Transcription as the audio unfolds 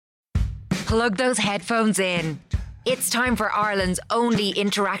Plug those headphones in. It's time for Ireland's only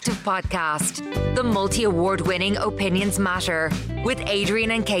interactive podcast, the multi-award winning Opinions Matter, with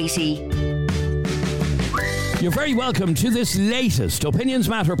Adrian and Katie. You're very welcome to this latest Opinions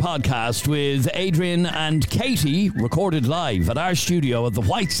Matter podcast with Adrian and Katie, recorded live at our studio at the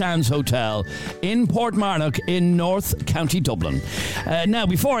White Sands Hotel in Portmarnock in North County Dublin. Now,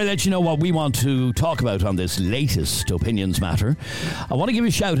 before I let you know what we want to talk about on this latest Opinions Matter, I want to give a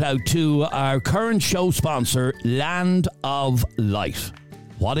shout out to our current show sponsor, Land of Light.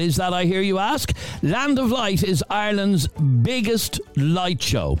 What is that, I hear you ask? Land of Light is Ireland's biggest light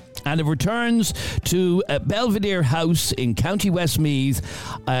show, and it returns to Belvedere House in County Westmeath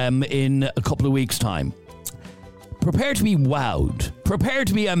in a couple of weeks' time. Prepare to be wowed, prepare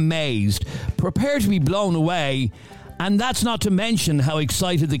to be amazed, prepare to be blown away. And that's not to mention how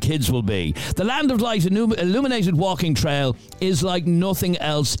excited the kids will be. The Land of Light illuminated walking trail is like nothing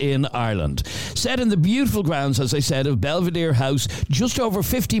else in Ireland. Set in the beautiful grounds, as I said, of Belvedere House, just over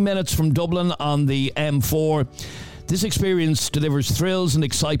 50 minutes from Dublin on the M4. This experience delivers thrills and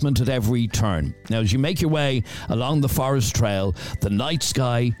excitement at every turn. Now, as you make your way along the forest trail, the night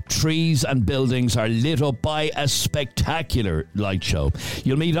sky, trees and buildings are lit up by a spectacular light show.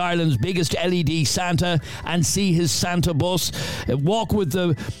 You'll meet Ireland's biggest LED Santa and see his Santa bus, walk with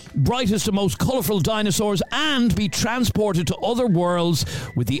the brightest and most colourful dinosaurs, and be transported to other worlds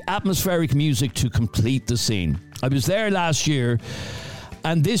with the atmospheric music to complete the scene. I was there last year,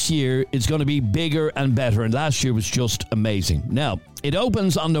 and this year it's going to be bigger and better, and last year was just amazing. Now, it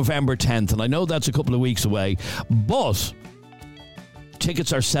opens on November 10th, and I know that's a couple of weeks away, but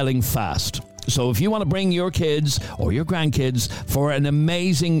tickets are selling fast. So if you want to bring your kids or your grandkids for an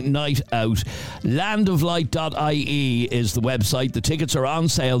amazing night out, landoflight.ie is the website. The tickets are on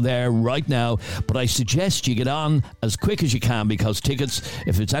sale there right now, but I suggest you get on as quick as you can, because tickets,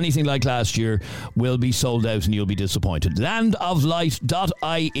 if it's anything like last year, will be sold out and you'll be disappointed.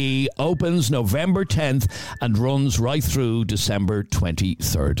 Landoflight.ie opens November 10th and runs right through December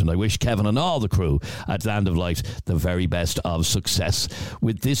 23rd. And I wish Kevin and all the crew at Land of Light the very best of success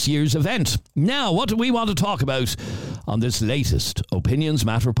with this year's event. Now, what do we want to talk about on this latest Opinions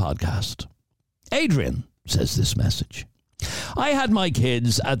Matter podcast? Adrian says this message. I had my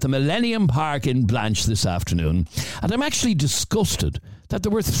kids at the Millenium Park in Blanch this afternoon, and I'm actually disgusted that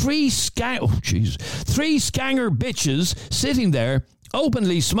there were three Scanger bitches sitting there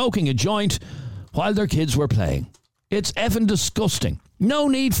openly smoking a joint while their kids were playing. It's effing disgusting. No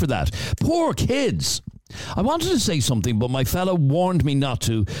need for that. Poor kids. I wanted to say something, but my fella warned me not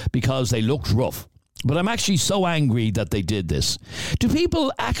to because they looked rough. But I'm actually so angry that they did this. Do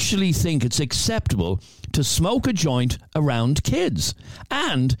people actually think it's acceptable to smoke a joint around kids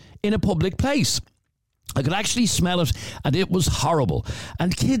and in a public place? I could actually smell it, and it was horrible.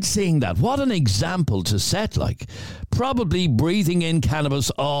 And kids seeing that, what an example to set, like. Probably breathing in cannabis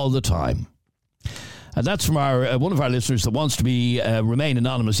all the time. And that's from our one of our listeners that wants to be remain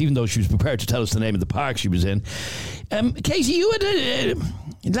anonymous, even though she was prepared to tell us the name of the park she was in. Katie, you had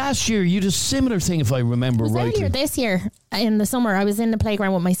last year, you had a similar thing, if I remember rightly. Earlier this year, in the summer, I was in the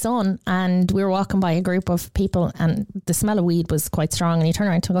playground with my son, and we were walking by a group of people, and the smell of weed was quite strong. And he turned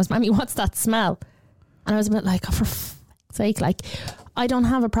around and goes, "Mammy, what's that smell?" And I was a bit like, "Oh, for fuck's sake, like, I don't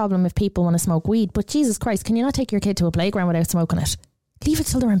have a problem if people want to smoke weed, but Jesus Christ, can you not take your kid to a playground without smoking it? Leave it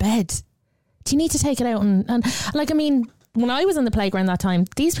till they're in bed. Do you need to take it out?" And like, I mean, when I was in the playground that time,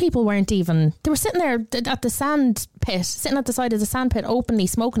 these people weren't even, they were sitting there at the sand pit, sitting at the side of the sand pit openly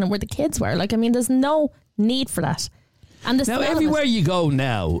smoking it where the kids were. Like, I mean, there's no need for that. And now, everywhere you go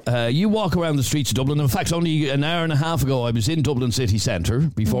now, you walk around the streets of Dublin. In fact, only an hour and a half ago, I was in Dublin city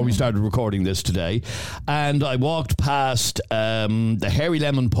centre before we started recording this today. And I walked past the Hairy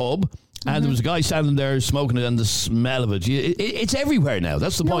Lemon pub. And there was a guy standing there smoking it, and the smell of it. It's everywhere now.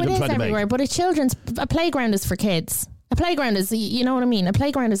 That's the point I'm trying to make. Everywhere, but a playground is for kids. A playground is, you know what I mean? A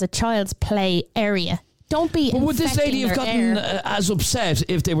playground is a child's play area. Don't be. But would this lady have gotten as upset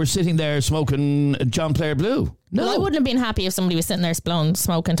if they were sitting there smoking John Player Blue? No. Well, I wouldn't have been happy if somebody was sitting there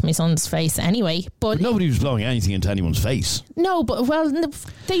smoking to my son's face anyway. But nobody was blowing anything into anyone's face. No, but well,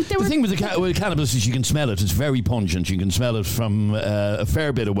 they the thing with cannabis is you can smell it. It's very pungent. You can smell it from a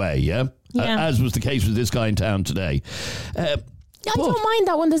fair bit away. Yeah? As was the case with this guy in town today. I don't mind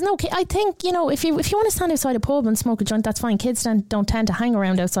that one. There's no. I think, you know, if you want to stand outside a pub and smoke a joint, that's fine. Kids don't tend to hang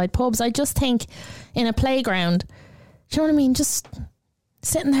around outside pubs. I just think in a playground, do you know what I mean? Just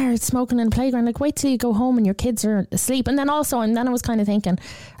sitting there smoking in a playground, like, wait till you go home and your kids are asleep. And then I was kind of thinking,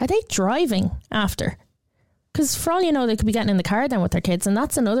 are they driving after? Because for all you know, they could be getting in the car then with their kids, and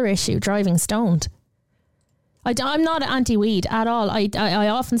that's another issue, driving stoned. I'm not anti-weed at all. I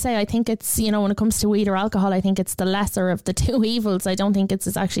often say I think it's, when it comes to weed or alcohol, I think it's the lesser of the two evils. I don't think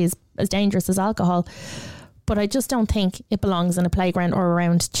it's actually as dangerous as alcohol. But I just don't think it belongs in a playground or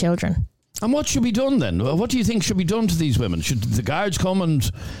around children. And what should be done then? What do you think should be done to these women? Should the guards come and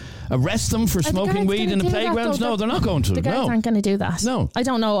arrest them for smoking weed in the playgrounds? No, they're not going to. The guards aren't going to do that. No. I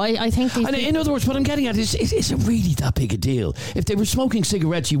don't know. I think these in other words, what I'm getting at is it really that big a deal? If they were smoking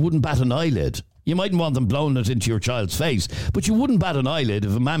cigarettes, you wouldn't bat an eyelid. You mightn't want them blowing it into your child's face, but you wouldn't bat an eyelid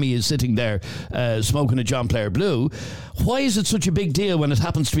if a mammy is sitting there smoking a John Player Blue. Why is it such a big deal when it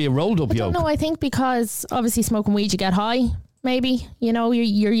happens to be a rolled up yoke? No, I think because obviously smoking weed you get high. Maybe,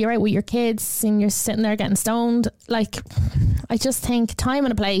 you're out with your kids and you're sitting there getting stoned. Like, I just think time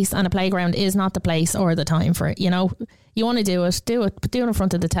and a place and a playground is not the place or the time for it. You want to do it, but do it in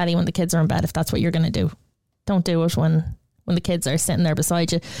front of the telly when the kids are in bed if that's what you're going to do. Don't do it when the kids are sitting there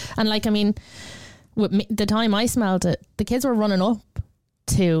beside you. And with me, the time I smelled it, the kids were running up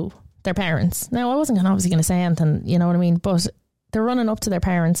to their parents. Now, I wasn't obviously going to say anything, you know what I mean? But they're running up to their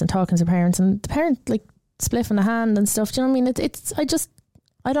parents and talking to their parents, and the parent, spliff in the hand and stuff. Do you know what I mean?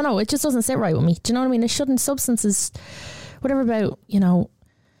 I don't know. It just doesn't sit right with me. Do you know what I mean? It shouldn't, substances, whatever about,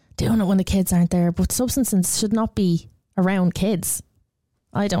 doing it when the kids aren't there, but substances should not be around kids.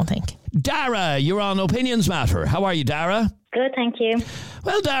 I don't think. Dara, you're on Opinions Matter. How are you, Dara? Good, thank you.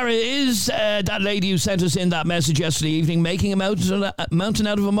 Well, Dara, is that lady who sent us in that message yesterday evening making a mountain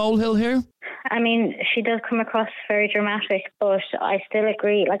out of a molehill here? I mean, she does come across very dramatic, but I still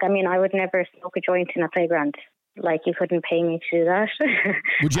agree. I would never smoke a joint in a playground. You couldn't pay me to do that.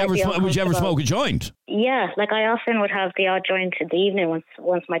 Would you ever smoke a joint? Yeah, I often would have the odd joint in the evening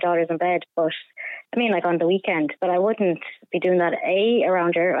once my daughter's in bed, but on the weekend. But I wouldn't be doing that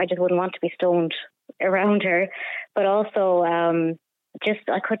around her. I just wouldn't want to be stoned around her. But also,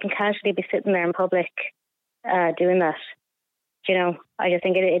 I couldn't casually be sitting there in public doing that. I just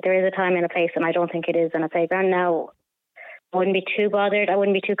think there is a time and a place, and I don't think it is in a playground. Now, I wouldn't be too bothered. I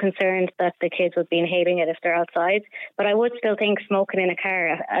wouldn't be too concerned that the kids would be inhaling it if they're outside. But I would still think smoking in a car,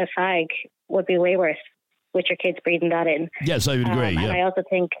 a fag, would be way worse with your kids breathing that in. Yes, I would agree. Yeah. And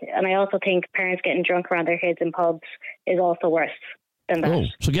I also think parents getting drunk around their kids in pubs is also worse than that. Oh,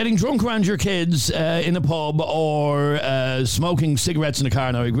 so getting drunk around your kids in a pub or smoking cigarettes in a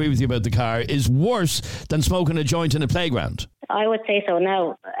car, now I agree with you about the car, is worse than smoking a joint in a playground. I would say so.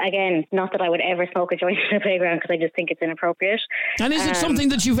 Now, again, not that I would ever smoke a joint in a playground because I just think it's inappropriate. And is it something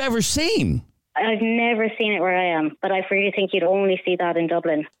that you've ever seen? I've never seen it where I am, but I really think you'd only see that in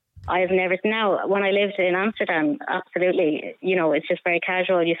Dublin. I've never. Now, when I lived in Amsterdam, absolutely, it's just very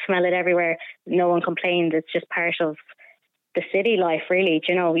casual. You smell it everywhere. No one complains. It's just part of the city life, really.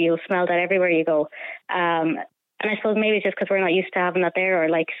 You'll smell that everywhere you go. And I suppose maybe it's just because we're not used to having that there, or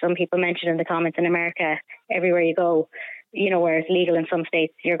like some people mentioned in the comments, in America, everywhere you go, where it's legal in some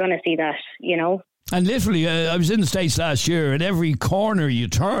states, you're going to see that, And literally, I was in the States last year, and every corner you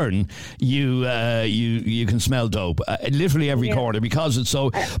turn, you can smell dope. Literally every corner, because it's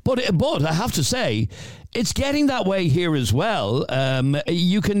so. But I have to say, it's getting that way here as well.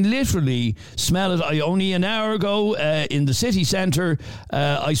 You can literally smell it. Only an hour ago in the city centre,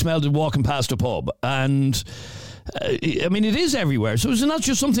 I smelled it walking past a pub, and. It is everywhere. So it's not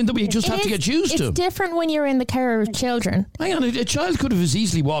just something that we just have to get used to. It's different when you're in the care of children. Hang on, a child could have as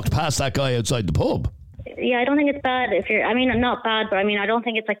easily walked past that guy outside the pub. Yeah, I don't think it's bad if you're, not bad, but I don't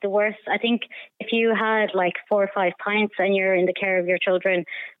think it's the worst. I think if you had 4 or 5 pints and you're in the care of your children,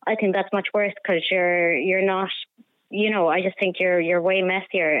 I think that's much worse because you're not, I just think you're way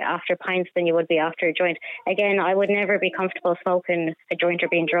messier after pints than you would be after a joint. Again, I would never be comfortable smoking a joint or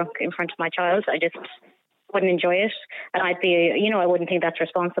being drunk in front of my child. I just wouldn't enjoy it, and I'd be, I wouldn't think that's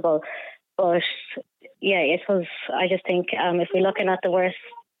responsible. But yeah, I just think if we're looking at the worst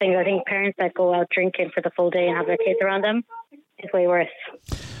things, I think parents that go out drinking for the full day and have their kids around them is way worse.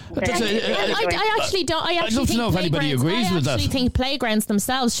 I actually don't. I'd love to know if anybody agrees with that. I actually think playgrounds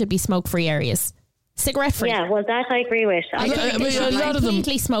themselves should be smoke-free areas. Cigarette-free. Yeah, well, that I agree with. A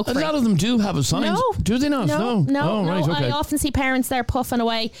lot of them do have a sign. No. Do they not? No. Oh, right, okay. I often see parents there puffing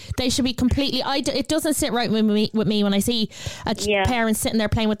away. They should be completely... it doesn't sit right with me when I see parents sitting there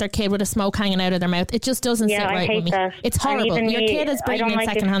playing with their kid with a smoke hanging out of their mouth. It just doesn't sit right with me. That. It's horrible. Your kid is breathing in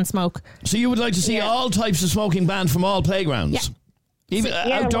secondhand smoke. So you would like to see all types of smoking banned from all playgrounds? Yeah. Even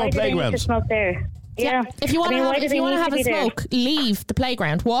outdoor playgrounds? Need to smoke there? Yeah. If you want to have a smoke, leave the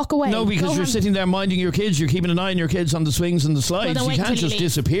playground. Walk away. No, because you're sitting there minding your kids. You're keeping an eye on your kids on the swings and the slides. You can't just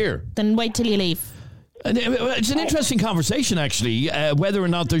disappear. Then wait till you leave. And it's an interesting conversation, actually, whether or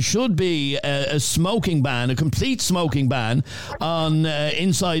not there should be a smoking ban, a complete smoking ban on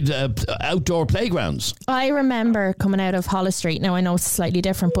inside outdoor playgrounds. I remember coming out of Hollis Street. Now, I know it's slightly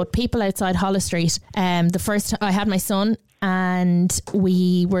different, but people outside Hollis Street, the first I had my son, and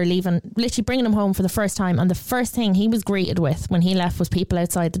we were leaving, literally bringing him home for the first time, and the first thing he was greeted with when he left was people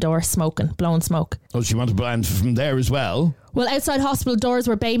outside the door smoking, blowing smoke. Oh, she wanted to ban from there as well? Well, outside hospital doors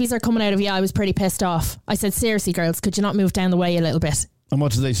where babies are coming out of, I was pretty pissed off. I said, seriously, girls, could you not move down the way a little bit? And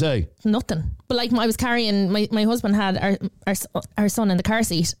what did they say? Nothing. But like, I was carrying, my husband had our son in the car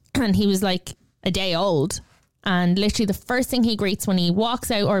seat, and he was like a day old, and literally the first thing he greets when he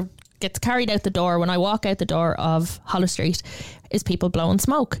walks out or gets carried out the door, when I walk out the door of Hollis Street, is people blowing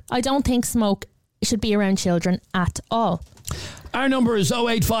smoke. I don't think smoke should be around children at all. Our number is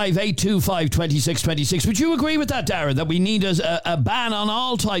 085 825 2626. Would you agree with that, Darren, that we need a ban on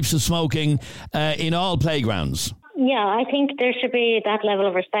all types of smoking in all playgrounds? Yeah, I think there should be that level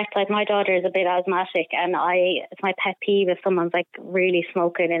of respect. Like, my daughter is a bit asthmatic, and it's my pet peeve if someone's like really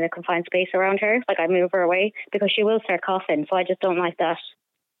smoking in a confined space around her. Like, I move her away because she will start coughing. So I just don't like that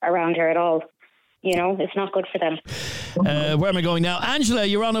around her at all. You know, it's not good for them. Where am I going now? Angela,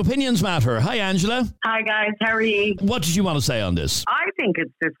 you're on Opinions Matter. Hi, Angela. Hi, guys. How are you? What did you want to say on this? I think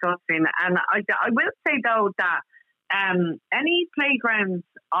it's disgusting. And I will say, though, that any playgrounds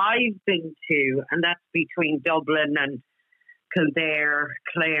I've been to, and that's between Dublin and Kildare,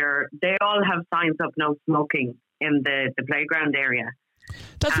 Clare, they all have signs of no smoking in the playground area.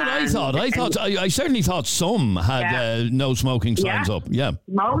 That's what I thought. I certainly thought some had no smoking signs up. Yeah,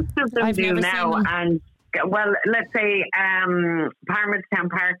 most of them do now. And well, let's say Parmetstown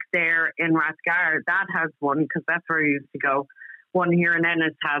Park there in Rathgar, that has one because that's where I used to go. One here in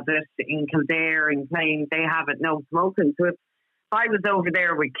Ennis has it. In Kildare, in Plain, they have it, no smoking. So if I was over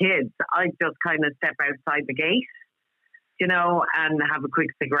there with kids, I'd just kind of step outside the gate, you know, and have a quick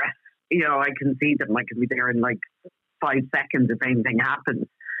cigarette. You know, I can see them. I can be there in like 5 seconds if anything happens.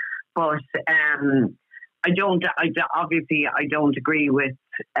 But I don't agree with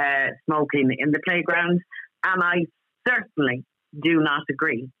smoking in the playground, and I certainly do not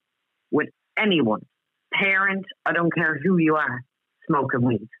agree with anyone, parent, I don't care who you are, smoking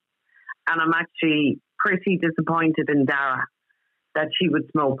weed. And I'm actually pretty disappointed in Dara that she would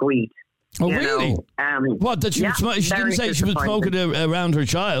smoke weed. Oh, really? What, that she would smoke? She didn't say she would smoke it around her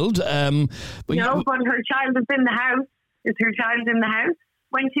child. But her child is in the house. Is her child in the house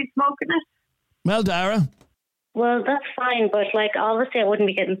when she's smoking it? Well, Dara. Well, that's fine, but like, obviously I wouldn't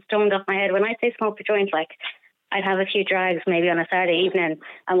be getting stoned off my head. When I say smoke a joint, like, I'd have a few drags maybe on a Saturday evening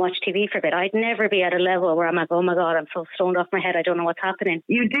and watch TV for a bit. I'd never be at a level where I'm like, oh my God, I'm so stoned off my head, I don't know what's happening.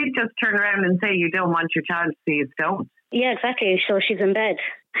 You did just turn around and say you don't want your child to see you stoned. Yeah, exactly. So she's in bed.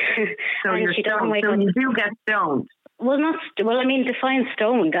 So and she doesn't wake up. So you do get stoned. Well, define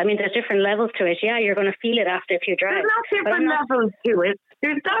stoned. I mean, there's different levels to it. Yeah, you're going to feel it after a few drags. There's not different levels to it.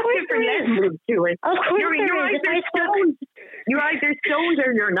 There's not different levels to it. Of course You're either stoned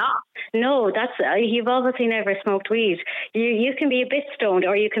or you're not. No, that's you've obviously never smoked weed. You can be a bit stoned,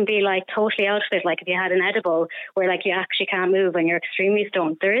 or you can be like totally out of it, like if you had an edible where like you actually can't move and you're extremely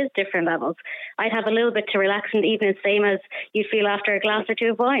stoned. There is different levels. I'd have a little bit to relax in the evening, same as you'd feel after a glass or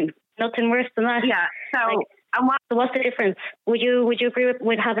two of wine. Nothing worse than that. Yeah. So. So what's the difference? Would you agree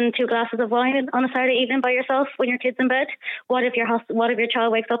with having 2 glasses of wine on a Saturday evening by yourself when your kid's in bed? What if your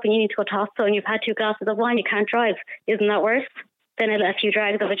child wakes up and you need to go to hospital and you've had 2 glasses of wine, you can't drive? Isn't that worse than a few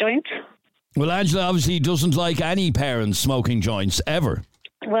drags of a joint? Well, Angela obviously doesn't like any parents smoking joints ever.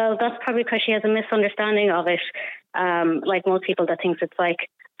 Well, that's probably because she has a misunderstanding of it. Like most people that thinks it's like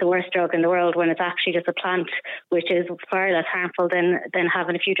the worst drug in the world when it's actually just a plant, which is far less harmful than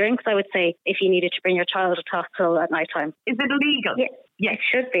having a few drinks. I would say if you needed to bring your child to hospital at night time. Is it illegal? Yeah, it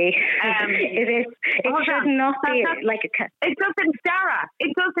should be. It is. It should not be like a... It doesn't, Sarah.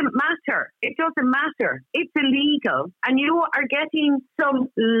 It doesn't matter. It doesn't matter. It's illegal, and you are getting some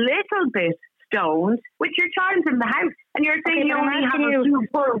little bit stoned with your child in the house, and you're saying you only have a few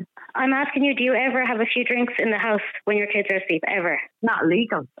pubs. I'm asking you, do you ever have a few drinks in the house when your kids are asleep? Ever? Not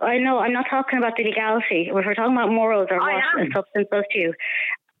legal. I know. I'm not talking about the legality. If we're talking about morals or what a substance does to you,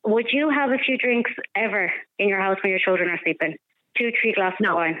 would you have a few drinks ever in your house when your children are sleeping? 2-3 glasses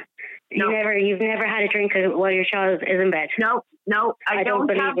of wine? No. You've never had a drink while your child is in bed? No, I don't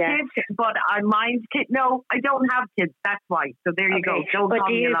have kids, but I mind kids. No, I don't have kids. That's why. So there you go. Don't call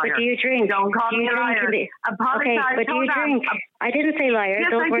me a liar. But do you drink? Don't call me a liar. Apologize. Okay, but do you drink? I didn't say liar. Yes,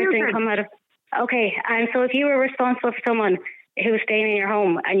 those words didn't come out of... Okay, and so if you were responsible for someone who's staying in your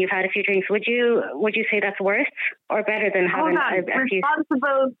home and you've had a few drinks, would you say that's worse or better than having a few?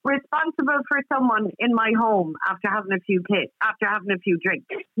 Responsible for someone in my home after having a few drinks.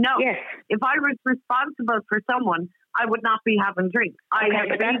 No. Yes. If I was responsible for someone, I would not be having drinks. Okay,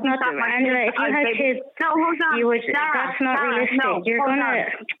 but that's not, Angela, if you had kids, no, hold on. You would, Sarah, that's not realistic. No, You're going to...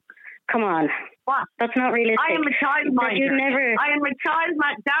 Come on. What? That's not realistic. I am a childminder. I am a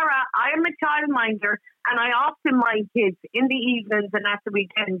childminder, and I often mind kids in the evenings and at the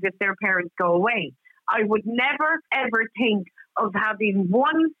weekends if their parents go away. I would never, ever think of having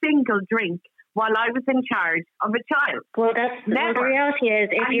one single drink while I was in charge of a child. Well, the reality is,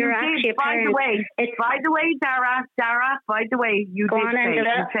 if and you're actually a parent... By the way, Dara, you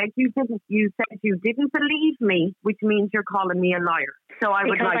said you didn't believe me, which means you're calling me a liar. So I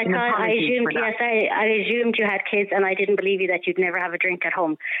would like an apology for that. Yes, I assumed you had kids, and I didn't believe you that you'd never have a drink at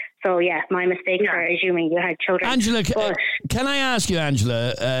home. So, yeah, my mistake for assuming you had children. Angela, can I ask you,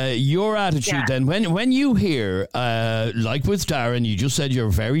 Angela, your attitude then, when you hear, like with Darren, you just said you're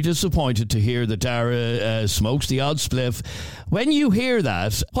very disappointed to hear that Dara smokes the odd spliff. When you hear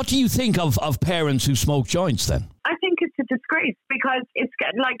that, what do you think of parents who smoke joints then? I think it's a disgrace because it's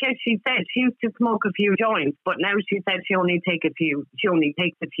like, as she said, she used to smoke a few joints, but now she said she only takes a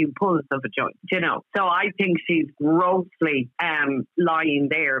few pulls of a joint, So I think she's grossly lying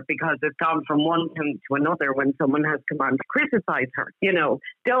there because it's gone from one thing to another when someone has come on to criticize her,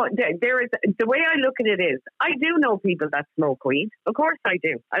 There is, the way I look at it is, I do know people that smoke weed. Of course I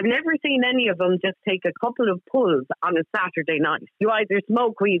do. I've never seen any of them just take a couple of pulls on a Saturday night. You either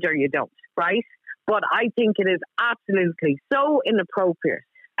smoke weed or you don't, right? But I think it is absolutely so inappropriate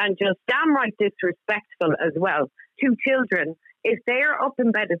and just damn right disrespectful as well to children if they're up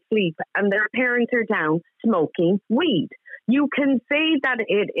in bed asleep and their parents are down smoking weed. You can say that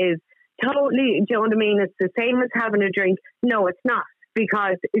it is totally, do you know what I mean? It's the same as having a drink. No, it's not.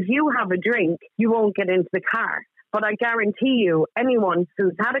 Because if you have a drink, you won't get into the car. But I guarantee you, anyone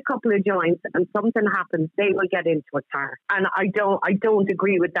who's had a couple of joints and something happens, they will get into a car. And I don't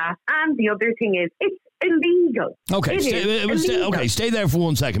agree with that. And the other thing is, it's illegal. Okay, stay there for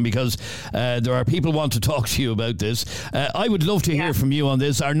 1 second because there are people who want to talk to you about this. I would love to hear from you on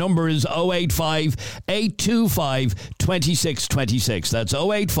this. Our number is 085 825 2626. That's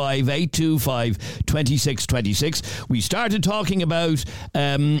 085 825 2626. We started talking about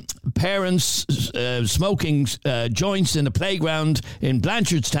parents smoking joints in a playground in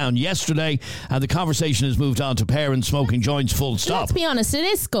Blanchardstown yesterday, and the conversation has moved on to parents smoking joints full stop. Let's be honest, it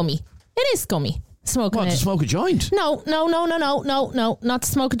is scummy. It is scummy. Smoking to smoke a joint? No. Not to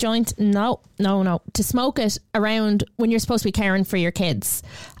smoke a joint. No. To smoke it around when you're supposed to be caring for your kids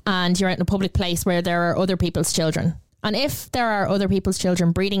and you're out in a public place where there are other people's children. And if there are other people's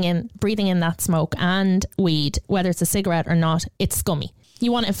children breathing in that smoke and weed, whether it's a cigarette or not, it's scummy.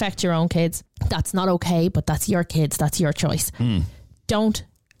 You want to infect your own kids. That's not okay, but that's your kids. That's your choice. Don't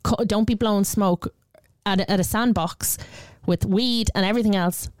be blowing smoke at a sandbox with weed and everything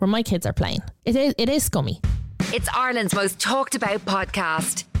else where my kids are playing. It is scummy. It's Ireland's most talked about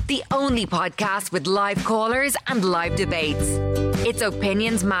podcast. The only podcast with live callers and live debates. It's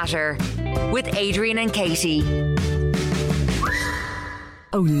Opinions Matter with Adrian and Katie.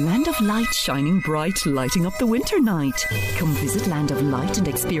 Oh, Land of Light, shining bright, lighting up the winter night. Come visit Land of Light and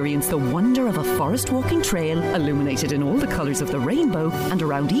experience the wonder of a forest walking trail, illuminated in all the colours of the rainbow, and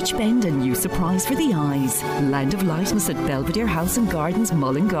around each bend a new surprise for the eyes. Land of Light is at Belvedere House and Gardens,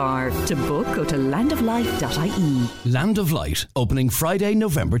 Mullingar. To book, go to landoflight.ie. Land of Light, opening Friday,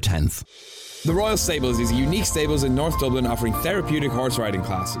 November 10th. The Royal Stables is a unique stables in North Dublin offering therapeutic horse riding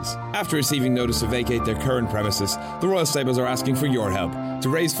classes. After receiving notice to vacate their current premises, the Royal Stables are asking for your help to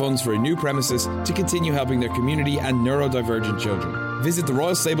raise funds for a new premises to continue helping their community and neurodivergent children. Visit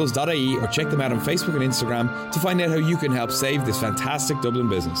theroyalstables.ie or check them out on Facebook and Instagram to find out how you can help save this fantastic Dublin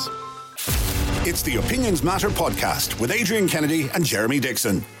business. It's the Opinions Matter podcast with Adrian Kennedy and Jeremy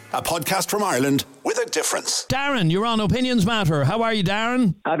Dixon. A podcast from Ireland with a difference. Darren, you're on Opinions Matter. How are you,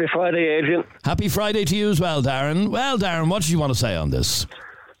 Darren? Happy Friday, Adrian. Happy Friday to you as well, Darren. Well, Darren, what do you want to say on this?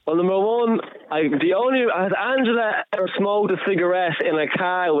 Well, number one, has Angela ever smoked a cigarette in a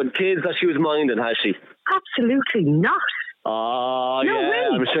car with kids that she was minding, has she? Absolutely not. Oh, no way.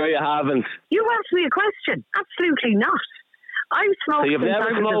 I'm sure you haven't. You asked me a question. Absolutely not. I've smoked. So you've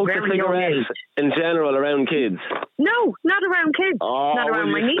never smoked a cigarette in general around kids? No, not around kids. Oh, not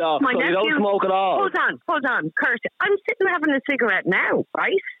around my niece, my nephew. You don't smoke at all? Hold on, Kurt. I'm sitting having a cigarette now,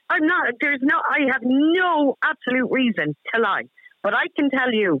 right? I'm not. I have no absolute reason to lie. But I can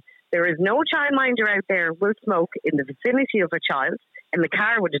tell you, there is no childminder out there will smoke in the vicinity of a child. in the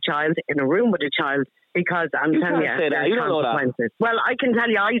car with a child, in a room with a child, because I'm telling you, there's you don't know consequences. Well, I can tell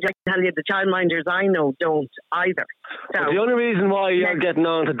you, I can tell you the childminders I know don't either. So, the only reason why you're getting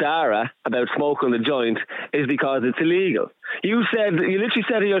on to Dara about smoking the joint is because it's illegal. You literally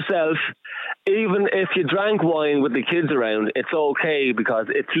said to yourself, even if you drank wine with the kids around, it's okay because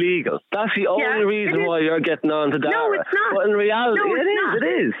it's legal. That's the only reason why you're getting on to Dara. No, it's not. But in reality,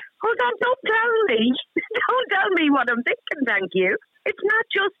 it is. Hold on, don't tell me. Don't tell me what I'm thinking, thank you. It's not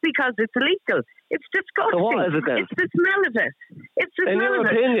just because it's illegal. It's disgusting. So what is it then? It's the smell of it. It's the smell of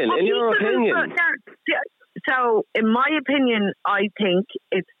it. In your opinion. So, in my opinion, I think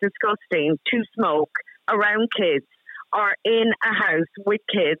it's disgusting to smoke around kids or in a house with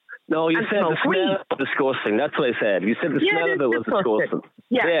kids. No, you said the smell was disgusting. That's what I said. You said the smell of it was disgusting.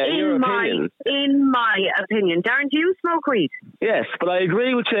 Yeah, in my opinion. Darren, do you smoke weed? Yes, but I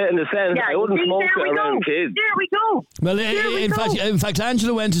agree with you in the sense I wouldn't smoke it around kids. There we go. Well, in fact,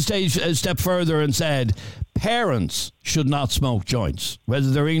 Angela went a step further and said parents should not smoke joints, whether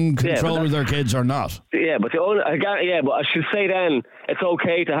they're in control of their kids or not. Yeah, but but I should say then it's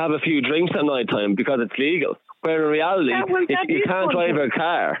okay to have a few drinks at night time because it's legal. Where in reality, you can't drive your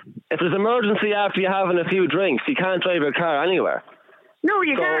car. If there's an emergency after you having a few drinks, you can't drive your car anywhere. No,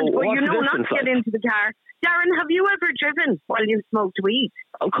 you can't. Well, you know not to get into the car. Darren, have you ever driven while you smoked weed?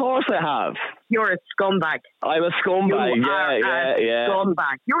 Of course I have. You're a scumbag. I'm a scumbag. Yeah.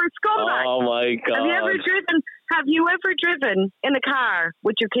 Scumbag. You're a scumbag. Oh my God. Have you ever driven in a car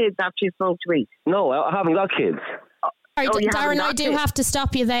with your kids after you smoked weed? No, I haven't got kids. Right, Darren, I do have to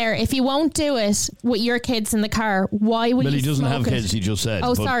stop you there. If you won't do it with your kids in the car, why would you? Well, he doesn't have it? kids. He just said.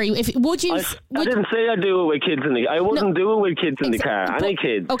 Oh, sorry. I didn't say I'd do it with kids in the. I wouldn't do it with kids in the car. Any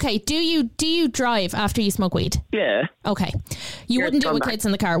kids? Okay. Do you drive after you smoke weed? Yeah. Okay. You wouldn't do it with kids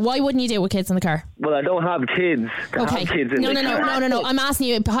in the car. Why wouldn't you do it with kids in the car? Well, I don't have kids. Okay. Have kids in the car. No. I'm asking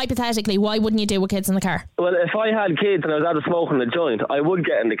you hypothetically. Why wouldn't you do it with kids in the car? Well, if I had kids and I was out of smoking a joint, I would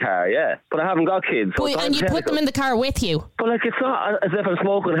get in the car. Yeah, but I haven't got kids. So and you put them in the car with you. But it's not as if I'm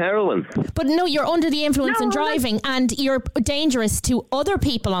smoking heroin. But no, you're under the influence and driving, and you're dangerous to other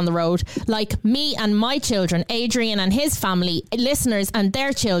people on the road, like me and my children, Adrian and his family, listeners and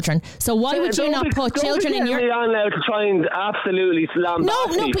their children. So why would you not put children in your... Don't be on now to try and absolutely slam back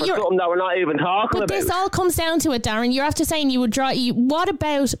me for something that we're not even talking about. But this all comes down to it, Darren. You're after saying you would drive... What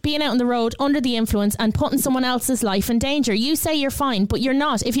about being out on the road under the influence and putting someone else's life in danger? You say you're fine, but you're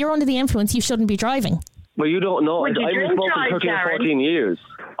not. If you're under the influence, you shouldn't be driving. Well, you don't know. I've been smoking 13 or 14 years.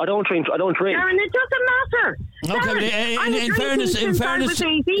 I don't drink. Darren, it doesn't matter. Okay, but in fairness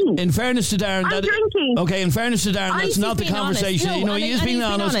to Darren, I'm drinking. Okay, in fairness to Darren, that's not the conversation. He is being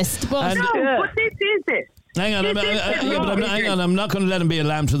honest. But this is it. Hang on, I'm not going to let him be a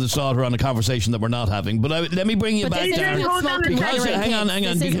lamb to the slaughter on a conversation that we're not having. But let me bring you back, Darren. Hang on.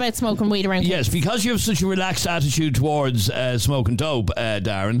 This is about smoking weed around kids. Yes, because you have such a relaxed attitude towards smoking dope,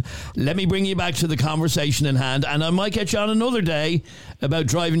 Darren. Let me bring you back to the conversation in hand, and I might get you on another day about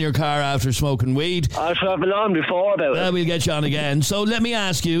driving your car after smoking weed. I've been on before about it. We'll get you on again. So let me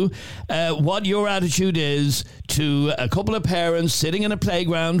ask you what your attitude is to a couple of parents sitting in a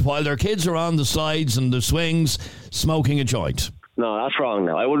playground while their kids are on the slides and the swings smoking a joint. No, that's wrong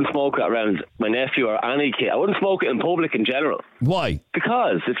now. I wouldn't smoke it around my nephew or any kid. I wouldn't smoke it in public in general. Why?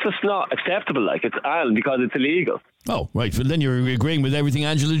 Because it's just not acceptable. Because it's illegal. Oh, right. Well, then you're agreeing with everything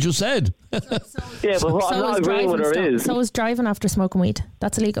Angela just said. Yeah, but what I'm not agreeing with her is... So is driving after smoking weed.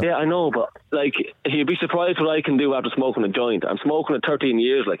 That's illegal. Yeah, I know, but you'd be surprised what I can do after smoking a joint. I'm smoking it 13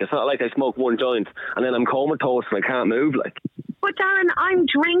 years. It's not like I smoke one joint and then I'm comatose and I can't move. But Darren, I'm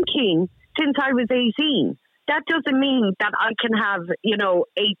drinking since I was 18. That doesn't mean that I can have,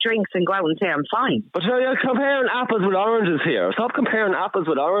 8 drinks and go out and say I'm fine. But you're comparing apples with oranges here. Stop comparing apples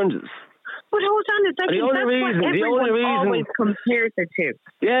with oranges. But hold on a second. The only reason always compares it to.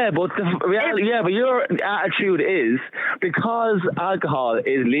 Yeah, but the reality, but your attitude is because alcohol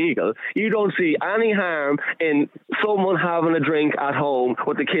is legal, you don't see any harm in someone having a drink at home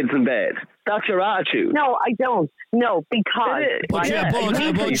with the kids in bed. That's your attitude. No, I don't. No, because... But you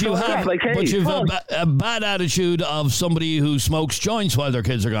have a bad attitude of somebody who smokes joints while their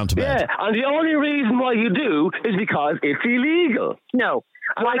kids are gone to bed. Yeah, and the only reason why you do is because it's illegal. No.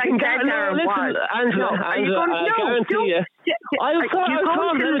 What I said there was... Angela, I guarantee you...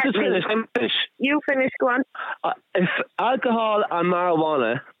 You finish, go on. If alcohol and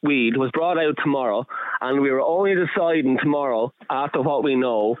marijuana, weed, was brought out tomorrow, and we were only deciding tomorrow, after what we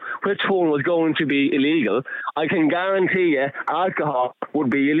know, which one was going to be illegal, I can guarantee you alcohol would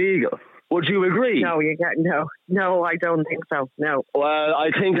be illegal. Would you agree? No, I don't think so. No. Well,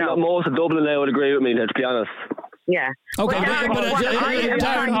 I think that most of Dublin now would agree with me, to be honest. Yeah. Okay,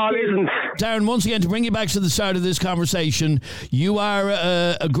 Darren, once again, to bring you back to the start of this conversation, you are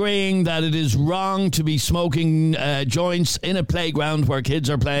agreeing that it is wrong to be smoking joints in a playground where kids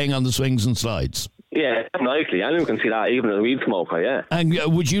are playing on the swings and slides. Yeah, definitely. Anyone can see that, even as a weed smoker, yeah. And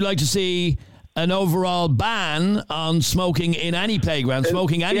would you like to see an overall ban on smoking in any playground,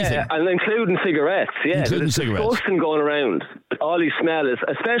 smoking anything? Yeah, and including cigarettes, yeah. Including cigarettes. It's disgusting going around. All you smell is,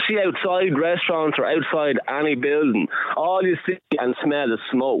 especially outside restaurants or outside any building, all you see and smell is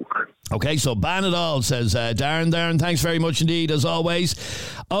smoke. Okay, so ban it all, says Darren. Darren, thanks very much indeed, as always.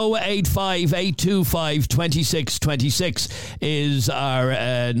 085 825 2626 is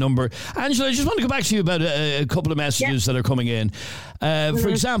our number. Angela, I just want to go back to you about a couple of messages that are coming in. For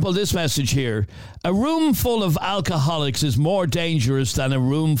example, this message here. A room full of alcoholics is more dangerous than a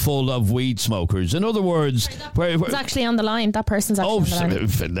room full of weed smokers. In other words... It's actually on the line. That person's actually on the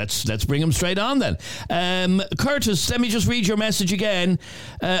line. Let's bring him straight on then. Curtis, let me just read your message again.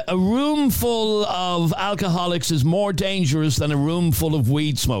 A room full of alcoholics is more dangerous than a room full of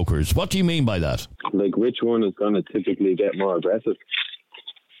weed smokers. What do you mean by that? Like, which one is going to typically get more aggressive?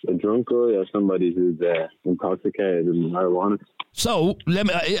 A drunk guy or somebody who's intoxicated in marijuana? So,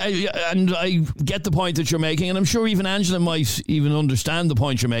 I get the point that you're making, and I'm sure even Angela might even understand the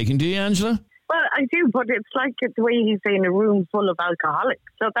point you're making. Do you, Angela? Well, I do, but it's like the way he's saying a room full of alcoholics.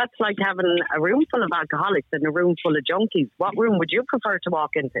 So that's like having a room full of alcoholics and a room full of junkies. What room would you prefer to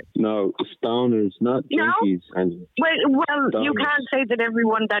walk into? No, stoners, not junkies. No? Well, you can't say that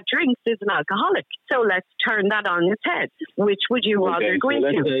everyone that drinks is an alcoholic. So let's turn that on its head. Which would you rather go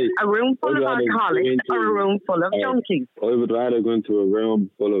into? A room full of alcoholics or a room full of junkies? I would rather go into a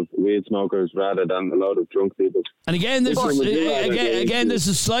room full of weed smokers rather than a lot of drunk people. And again, this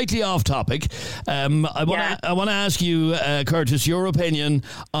is slightly off topic. I want to ask you, Curtis, your opinion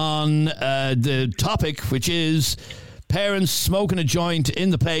on the topic, which is parents smoking a joint in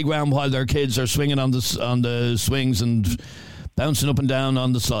the playground while their kids are swinging on the swings and bouncing up and down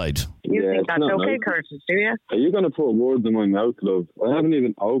on the slide. You think that's okay, Curtis, do you? Are you going to put words in my mouth, love? I haven't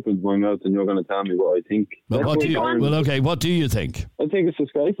even opened my mouth and you're going to tell me what I think. Well, what do you think? I think it's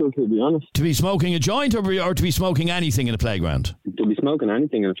disgraceful, to be honest. To be smoking a joint or to be smoking anything in a playground? To be smoking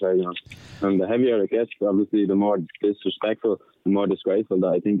anything in a playground. And the heavier it gets, obviously, the more disrespectful, the more disgraceful that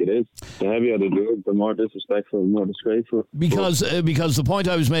I think it is. The heavier the drug, the more disrespectful, the more disgraceful. Because the point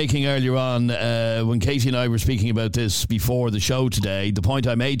I was making earlier on, when Katie and I were speaking about this before the show today, the point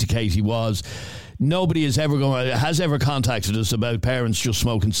I made to Katie was nobody has ever contacted us about parents just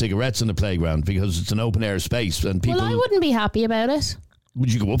smoking cigarettes in the playground because it's an open air space and people. Well, I wouldn't be happy about it.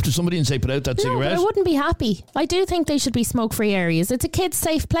 Would you go up to somebody and say, put out that cigarette? No, I wouldn't be happy. I do think they should be smoke-free areas. It's a kid's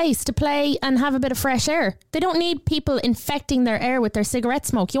safe place to play and have a bit of fresh air. They don't need people infecting their air with their cigarette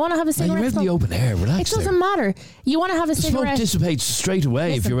smoke. You want to have a cigarette you're out in the open air, relax. It doesn't matter. You want to have a cigarette. Smoke dissipates straight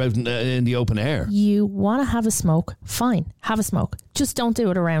away if you're out in the open air. You want to have a smoke, fine, have a smoke. Just don't do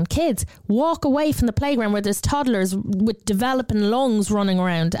it around kids. Walk away from the playground where there's toddlers with developing lungs running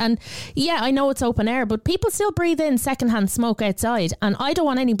around. And yeah, I know it's open air, but people still breathe in secondhand smoke outside. And I don't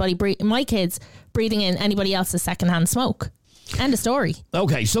want anybody, my kids, breathing in anybody else's secondhand smoke. End of story.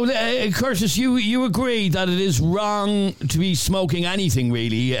 Okay, so Curtis, you agree that it is wrong to be smoking anything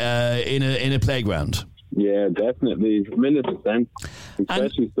really in a playground? Yeah, definitely, 1,000,000%.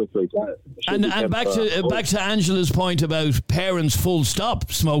 Especially stuff like that. And back to Angela's point about parents full stop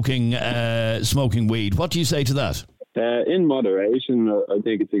smoking weed. What do you say to that? In moderation, I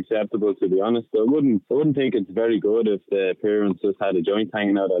think it's acceptable, to be honest. I wouldn't think it's very good if the parents just had a joint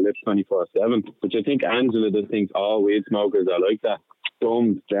hanging out their lips 24/7, which I think Angela just thinks all weed smokers are like that.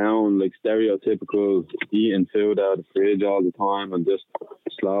 Dumbed down, like stereotypical, eating food out of the fridge all the time and just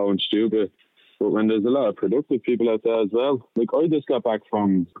slow and stupid. But when there's a lot of productive people out there as well. Like, I just got back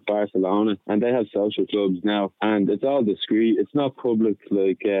from Barcelona and they have social clubs now and it's all discreet. It's not public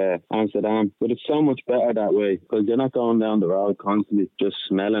like Amsterdam, but it's so much better that way because you're not going down the road constantly just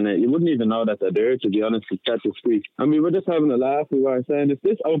smelling it. You wouldn't even know that they're there, to be honest. It's that discreet. And we were just having a laugh. We were saying if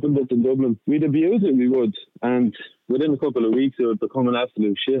this opened up in Dublin, we'd abuse it, we would. And within a couple of weeks, it would become an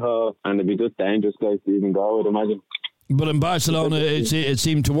absolute shithole and it'd be just dangerous place to even go, I'd imagine. But in Barcelona, it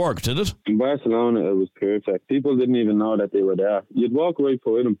seemed to work, did it? In Barcelona, it was perfect. People didn't even know that they were there. You'd walk right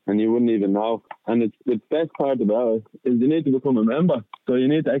by them and you wouldn't even know. And it's the best part about it is you need to become a member. So you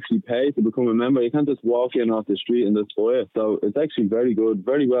need to actually pay to become a member. You can't just walk in off the street and just buy it. So it's actually very good,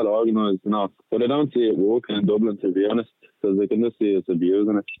 very well organised and all. But I don't see it working in Dublin, to be honest, because I can just see it's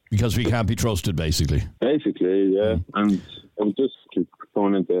abusing it. Because we can't be trusted, basically. Basically, yeah. And it was just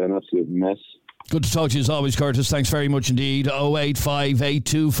going into an absolute mess. Good to talk to you as always, Curtis. Thanks very much indeed. 085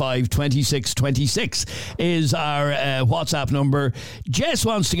 825 2626 is our WhatsApp number. Jess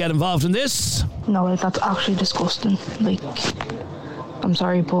wants to get involved in this. No, like, that's actually disgusting. Like, I'm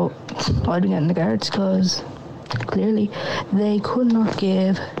sorry, but I'd be getting the guards because clearly they could not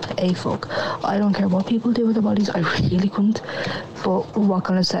give a fuck. I don't care what people do with their bodies. I really couldn't. But what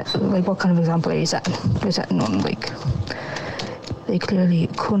kind of example are you setting? You're setting none. Like, they clearly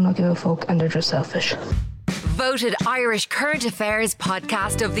could not give a fuck, and they're just selfish. Voted Irish Current Affairs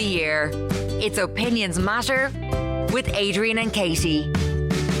Podcast of the Year. It's Opinions Matter with Adrian and Katie.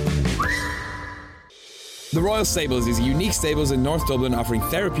 The Royal Stables is a unique stables in North Dublin offering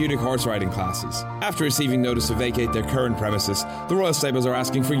therapeutic horse riding classes. After receiving notice to vacate their current premises, the Royal Stables are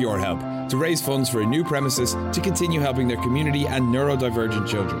asking for your help to raise funds for a new premises to continue helping their community and neurodivergent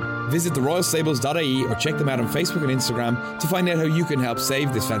children. Visit theroyalstables.ie or check them out on Facebook and Instagram to find out how you can help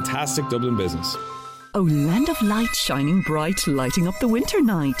save this fantastic Dublin business. Oh, Land of Light shining bright, lighting up the winter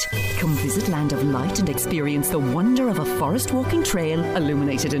night. Come visit Land of Light and experience the wonder of a forest walking trail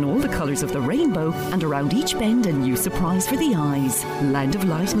illuminated in all the colours of the rainbow, and around each bend a new surprise for the eyes. Land of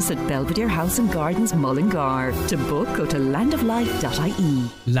Light is at Belvedere House and Gardens, Mullingar. To book, go to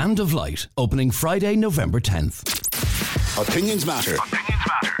landoflight.ie. Land of Light, opening Friday, November 10th. Opinions Matter.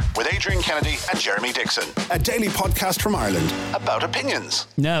 With Adrian Kennedy and Jeremy Dixon. A daily podcast from Ireland about opinions.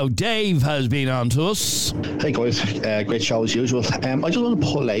 Now, Dave has been on to us. Hey guys, great show as usual. I just want to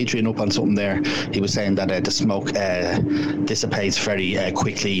pull Adrian up on something there. He was saying that the smoke dissipates very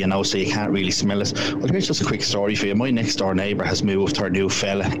quickly, so you can't really smell it. Well, here's just a quick story for you. My next door neighbour has moved her new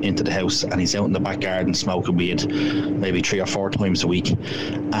fella into the house, and he's out in the back garden smoking weed maybe 3 or 4 times a week.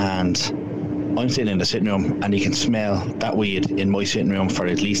 And I'm sitting in the sitting room, and you can smell that weed in my sitting room for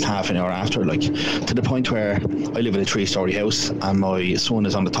at least half an hour after, to the point where I live in a 3-story house, and my son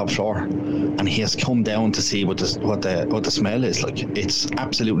is on the top floor, and he has come down to see what the smell is. It's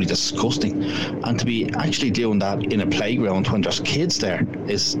absolutely disgusting, and to be actually doing that in a playground when there's kids there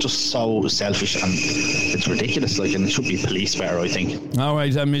is just so selfish, and it's ridiculous. And it should be police fair, I think. All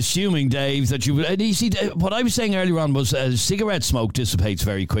right, I'm assuming, Dave, that you see what I was saying earlier on was cigarette smoke dissipates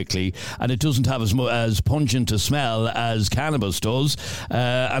very quickly, and it doesn't have as pungent a smell as cannabis does,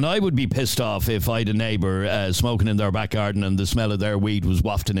 and I would be pissed off if I had a neighbour smoking in their back garden and the smell of their weed was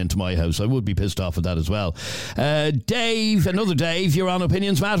wafting into my house. I would be pissed off at that as well. Dave, another Dave, you're on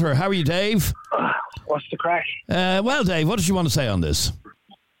Opinions Matter. How are you, Dave? What's the crack? Well, Dave, what did you want to say on this?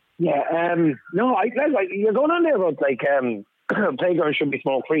 Yeah, no, you're going on there about playground should be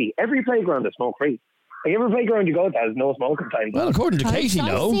smoke free. Every playground is smoke free. Every playground you go to has no smoking time. Well, according to Katie,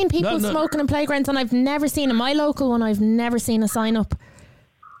 no. I've seen people smoking in playgrounds, and I've never seen, in my local one, I've never seen a sign up.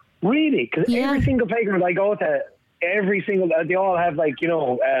 Really? Because every single playground I go to, they all have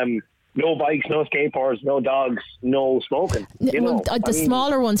no bikes, no skateboards, no dogs, no smoking. The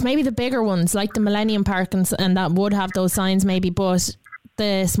smaller ones, maybe the bigger ones, like the Millenium Park and that would have those signs maybe, but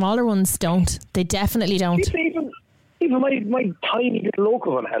the smaller ones don't. They definitely don't. Even my tiny little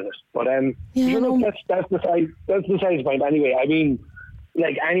local one has it, but that's the size point. Anyway, I mean,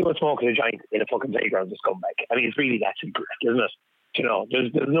 anyone smoking a joint in a fucking playground is scumbag. I mean, it's really that simple, isn't it?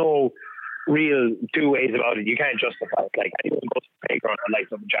 There's no real two ways about it. You can't justify it. Anyone goes to the playground and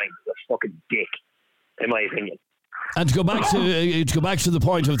lights up a joint is a fucking dick, in my opinion. And to go back to the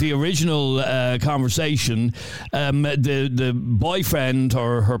point of the original conversation, the boyfriend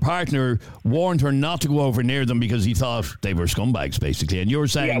or her partner warned her not to go over near them because he thought they were scumbags, basically. And you're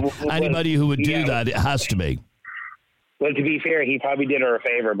saying anybody who would do that, it has to be. Well, to be fair, he probably did her a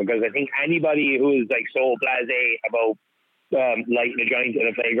favour, because I think anybody who is so blasé about lighting a joint in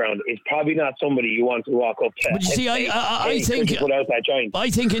a playground is probably not somebody you want to walk up to. But you see, I think put out that joint. I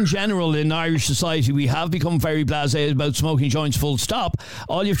think in general in Irish society we have become very blasé about smoking joints full stop.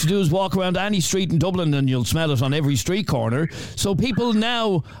 All you have to do is walk around any street in Dublin and you'll smell it on every street corner. So people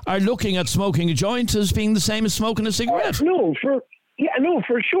now are looking at smoking a joint as being the same as smoking a cigarette.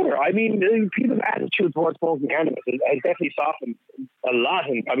 For sure. I mean, people's attitude towards smoking cannabis has definitely softened a lot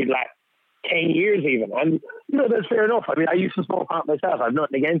in probably the last 10 years even, and that's fair enough. I mean, I used to smoke pot myself. I've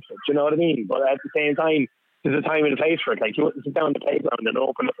nothing against it, you know what I mean? But at the same time, there's a time and a place for it. You wouldn't sit down at the playground and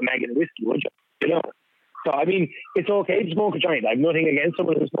open up a mag of whiskey, would you? So I mean, it's okay to smoke a joint. I've nothing against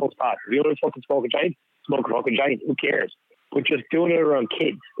someone who smokes pot. If you want to fucking smoke a joint, smoke a fucking joint. Who cares? But just doing it around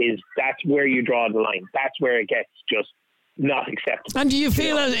kids that's where you draw the line. That's where it gets just not acceptable. And do you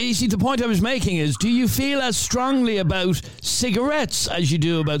feel, you see, the point I was making is, do you feel as strongly about cigarettes as you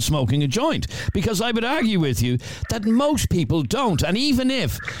do about smoking a joint? Because I would argue with you that most people don't. And even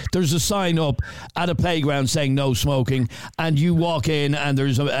if there's a sign up at a playground saying no smoking, and you walk in and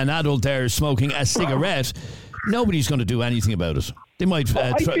there's an adult there smoking a cigarette, nobody's going to do anything about it. They might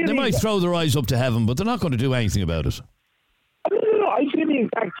throw their eyes up to heaven, but they're not going to do anything about it. No, I feel the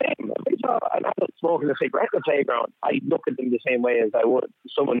exact same. If I saw an adult smoking a cigarette at the playground, I'd look at them the same way as I would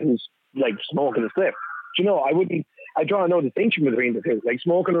someone who's like smoking a spliff. Do you know, I draw no distinction between the two. Like,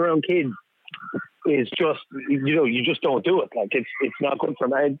 smoking around kids is just, you know, you just don't do it. Like, it's not good for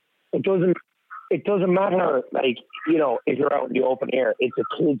them. It doesn't matter, like, you know, if you're out in the open air, it's a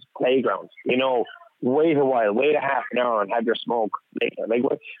kid's playground, you know. Wait a while, wait a half an hour and have your smoke later. Like,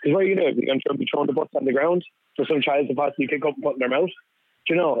 what are you going to do? You're going to be throwing the butts on the ground for some child to possibly pick up and put in their mouth?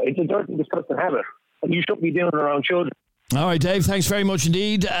 Do you know, it's a dirty, disgusting habit, and you shouldn't be doing it around children. All right, Dave, thanks very much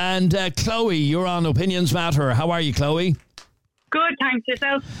indeed. And Chloe, you're on Opinions Matter. How are you, Chloe? Good, thanks.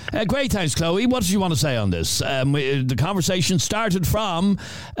 Yourself? Great, thanks, Chloe. What did you want to say on this? The conversation started from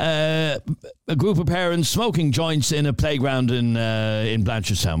a group of parents smoking joints in a playground in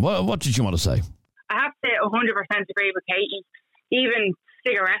Blanchardstown. What did you want to say? I have to 100% agree with Katie. Even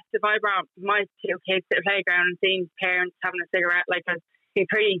cigarettes, if I brought my two kids to the playground and seen parents having a cigarette, like, I'd be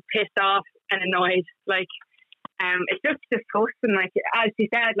pretty pissed off and annoyed. Like, it's just disgusting. Like, as you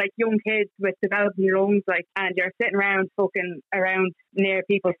said, like, young kids with developing lungs, like, and you're sitting around fucking around near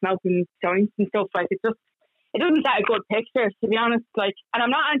people smoking joints and stuff. Like, it doesn't set a good picture, to be honest. Like, and I'm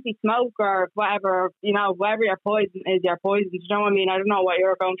not anti-smoke or whatever, you know, whatever your poison is, your poison. Do you know what I mean? I don't know what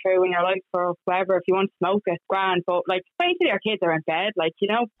you're going through in your life or whatever. If you want to smoke it, grand. But, like, basically your kids are in bed. Like, you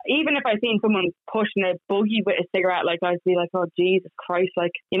know, even if I seen someone pushing a buggy with a cigarette, like, I'd be like, oh, Jesus Christ.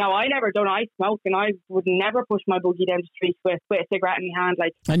 Like, you know, I smoke, and I would never push my buggy down the street with a cigarette in my hand.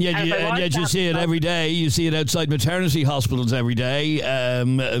 Like, and yet you see it every day. You see it outside maternity hospitals every day.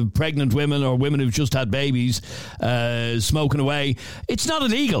 Pregnant women or women who've just had babies smoking away. It's not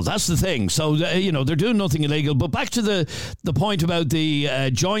illegal. That's the thing. So you know, they're doing nothing illegal. But back to the point about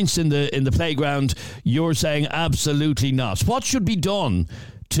the joints in the playground. You're saying absolutely not. What should be done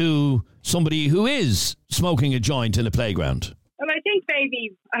to somebody who is smoking a joint in a playground? Well, I think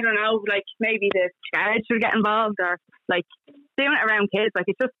maybe, I don't know, like, maybe the charge should get involved, or like doing it around kids. Like,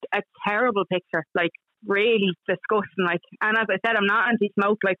 it's just a terrible picture. Like, really disgusting. Like, and as I said, I'm not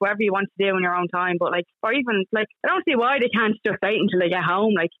anti-smoke, like, whatever you want to do in your own time, but like, or even like, I don't see why they can't just wait until they get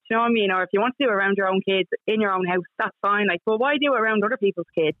home. Like, you know what I mean? Or if you want to do it around your own kids in your own house, that's fine. Like, but why do it around other people's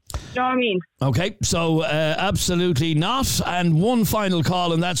kids? You know what I mean? Okay, so absolutely not. And one final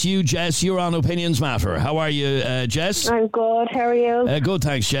call, and that's you, Jess. You're on Opinions Matter. How are you, Jess? I'm good. How are you? Good,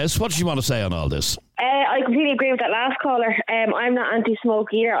 thanks, Jess. What did you want to say on all this? I completely agree with that last caller. I'm not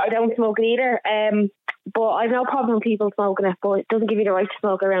anti-smoke either. I don't smoke it either. But I've no problem with people smoking it, but it doesn't give you the right to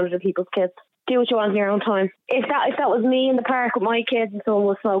smoke around other people's kids. Do what you want in your own time. If that was me in the park with my kids and someone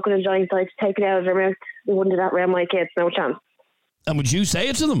was smoking a joint, I'd take it out of their mouth. They wouldn't do that around my kids, no chance. And would you say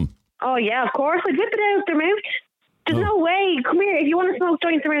it to them? Oh yeah, of course. I'd whip it out of their mouth. There's no way. Come here. If you want to smoke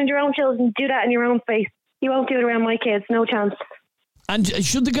joints around your own children, do that in your own face. You won't do it around my kids, no chance. And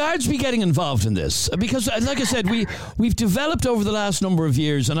should the guards be getting involved in this? Because, like I said, we've developed over the last number of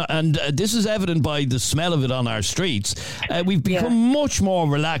years, and this is evident by the smell of it on our streets. We've become much more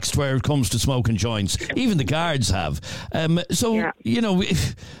relaxed where it comes to smoking joints. Even the guards have. You know,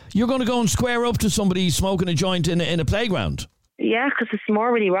 if you're going to go and square up to somebody smoking a joint in a playground. Yeah, because it's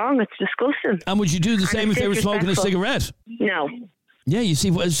morally wrong. It's disgusting. And would you do the same if they were smoking a cigarette? No. Yeah, you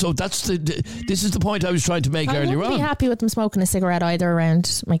see, so that's this is the point I was trying to make earlier on. I wouldn't be happy with them smoking a cigarette either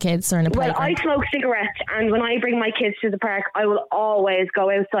around my kids or in a playground. Well, I smoke cigarettes, and when I bring my kids to the park, I will always go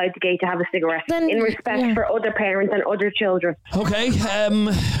outside the gate to have a cigarette in respect for other parents and other children. Okay,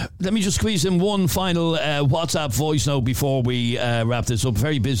 let me just squeeze in one final WhatsApp voice note before we wrap this up.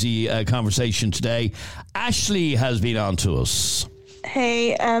 Very busy conversation today. Ashley has been on to us.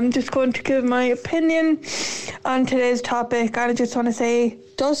 Hey, I'm just going to give my opinion on today's topic. I just want to say,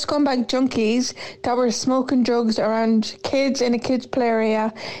 those scumbag junkies that were smoking drugs around kids in a kids' play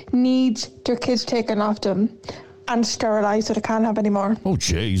area need their kids taken off them and sterilised so they can't have any more. Oh,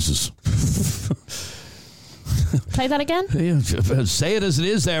 Jesus. Play that again? Yeah, say it as it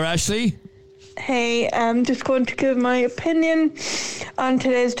is there, Ashley. Hey, I'm just going to give my opinion on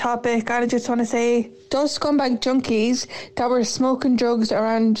today's topic. I just want to say, those scumbag junkies that were smoking drugs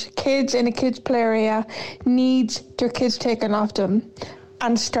around kids in a kids' play area need their kids taken off them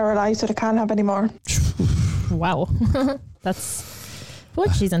and sterilised so they can't have any more. Wow.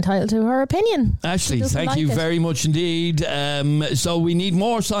 But she's entitled to her opinion. Ashley, thank you very much indeed. So we need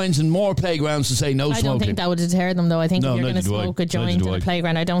more signs and more playgrounds to say no smoking. I don't think that would deter them, though. I think if you're going to smoke a joint in a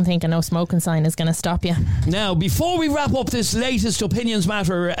playground, I don't think a no smoking sign is going to stop you. Now, before we wrap up this latest Opinions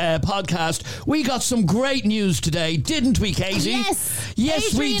Matter podcast, we got some great news today, didn't we, Katie?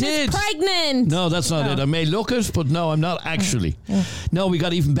 Yes, we did. Is pregnant. No, that's not it. I may look it, but no, I'm not actually. No, we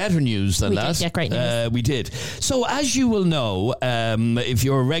got even better news than that. We did get great news. We did. So, as you will know, if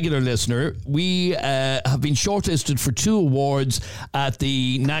you're a regular listener, we have been shortlisted for 2 awards at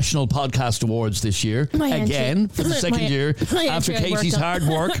the National Podcast Awards this year. Again, for the second year, after Katie's hard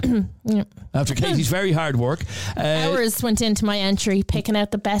work. After Katie's very hard work. Hours went into my entry, picking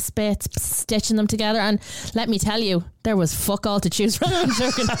out the best bits, stitching them together, and let me tell you, there was fuck all to choose from. I'm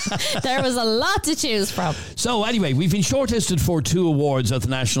joking. There was a lot to choose from. So anyway, we've been shortlisted for 2 awards at the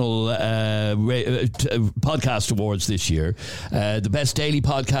National Podcast Awards this year. The Best Daily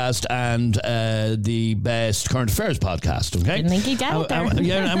Podcast and the Best Current Affairs Podcast. Okay? Didn't think you'd get it there.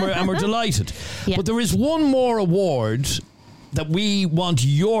 And we're delighted. Yeah. But there is one more award that we want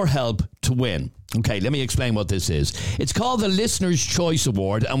your help to win. Okay, let me explain what this is. It's called the Listener's Choice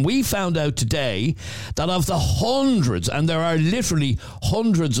Award, and we found out today that of the hundreds, and there are literally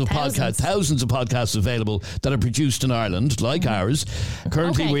hundreds of podcasts, thousands of podcasts available that are produced in Ireland, like ours.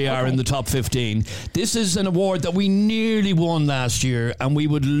 Currently we are in the top 15. This is an award that we nearly won last year, and we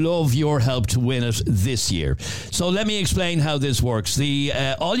would love your help to win it this year. So let me explain how this works.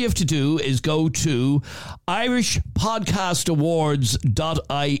 All you have to do is go to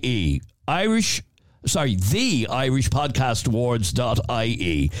irishpodcastawards.ie. The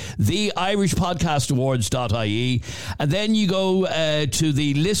irishpodcastawards.ie. The irishpodcastawards.ie. And then you go to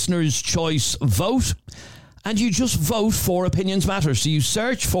the Listener's Choice vote, and you just vote for Opinions Matter. So you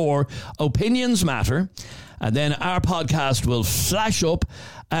search for Opinions Matter, and then our podcast will flash up,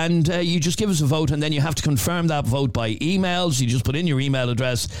 and you just give us a vote, and then you have to confirm that vote by emails. You just put in your email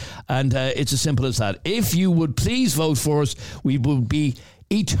address, and it's as simple as that. If you would please vote for us, we would be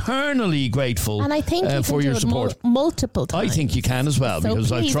eternally grateful, and I think you for your support. Multiple times. I think you can as well, because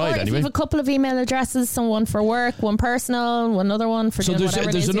I've tried anyway. If you have a couple of email addresses, one for work, one personal, another one for doing whatever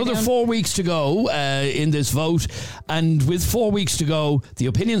it is. There's another 4 weeks to go in this vote, and with 4 weeks to go, the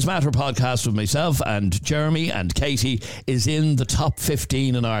Opinions Matter podcast with myself and Jeremy and Katie is in the top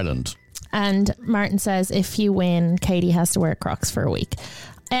 15 in Ireland. And Martin says if you win, Katie has to wear Crocs for a week.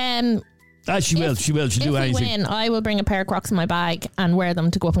 She will. She'll do anything. If we win, I will bring a pair of Crocs in my bag and wear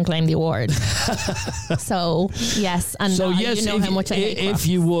them to go up and claim the award. So, yes. And you know how much I hate Crocs. If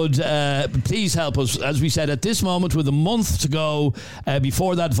you would, please help us. As we said, at this moment, with a month to go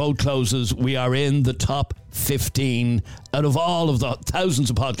before that vote closes, we are in the top 15 out of all of the thousands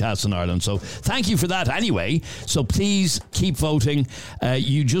of podcasts in Ireland. So thank you for that anyway. So please keep voting.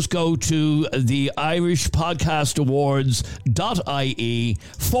 You just go to the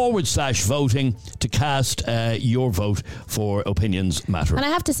irishpodcastawards.ie/voting to cast your vote for Opinions Matter. And I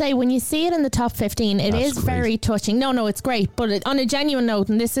have to say, when you see it in the top 15, it is very touching. No, it's great. But on a genuine note,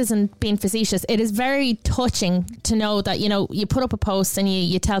 and this isn't being facetious, it is very touching to know that, you put up a post and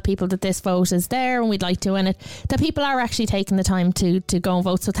you tell people that this vote is there and we'd like to win it, that people are actually taking the time to go and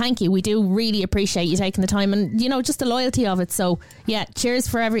vote. So thank you. We do really appreciate you taking the time and, just the loyalty of it. So yeah, cheers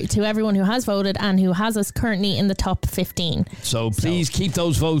to everyone who has voted and who has us currently in the top 15. So please keep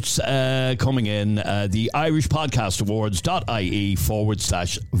those votes coming in. The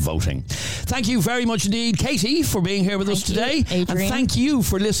irishpodcastawards.ie/voting. Thank you very much indeed, Katie, for being here with us today. Adrian. And thank you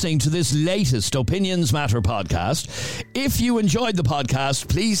for listening to this latest Opinions Matter podcast. If you enjoyed the podcast,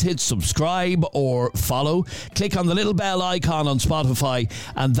 please hit subscribe or follow. Click on the little bell icon on Spotify,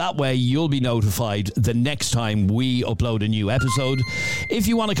 and that way you'll be notified the next time we upload a new episode. If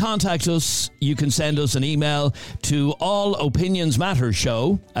you want to contact us, you can send us an email to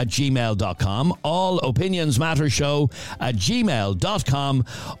allopinionsmattershow@gmail.com, allopinionsmattershow@gmail.com,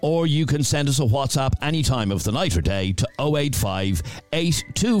 or you can send us a WhatsApp any time of the night or day to 085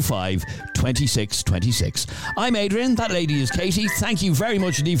 825 2626. I'm Adrian, that lady is Katie. Thank you very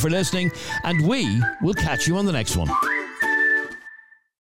much indeed for listening, and we will catch you on the next one.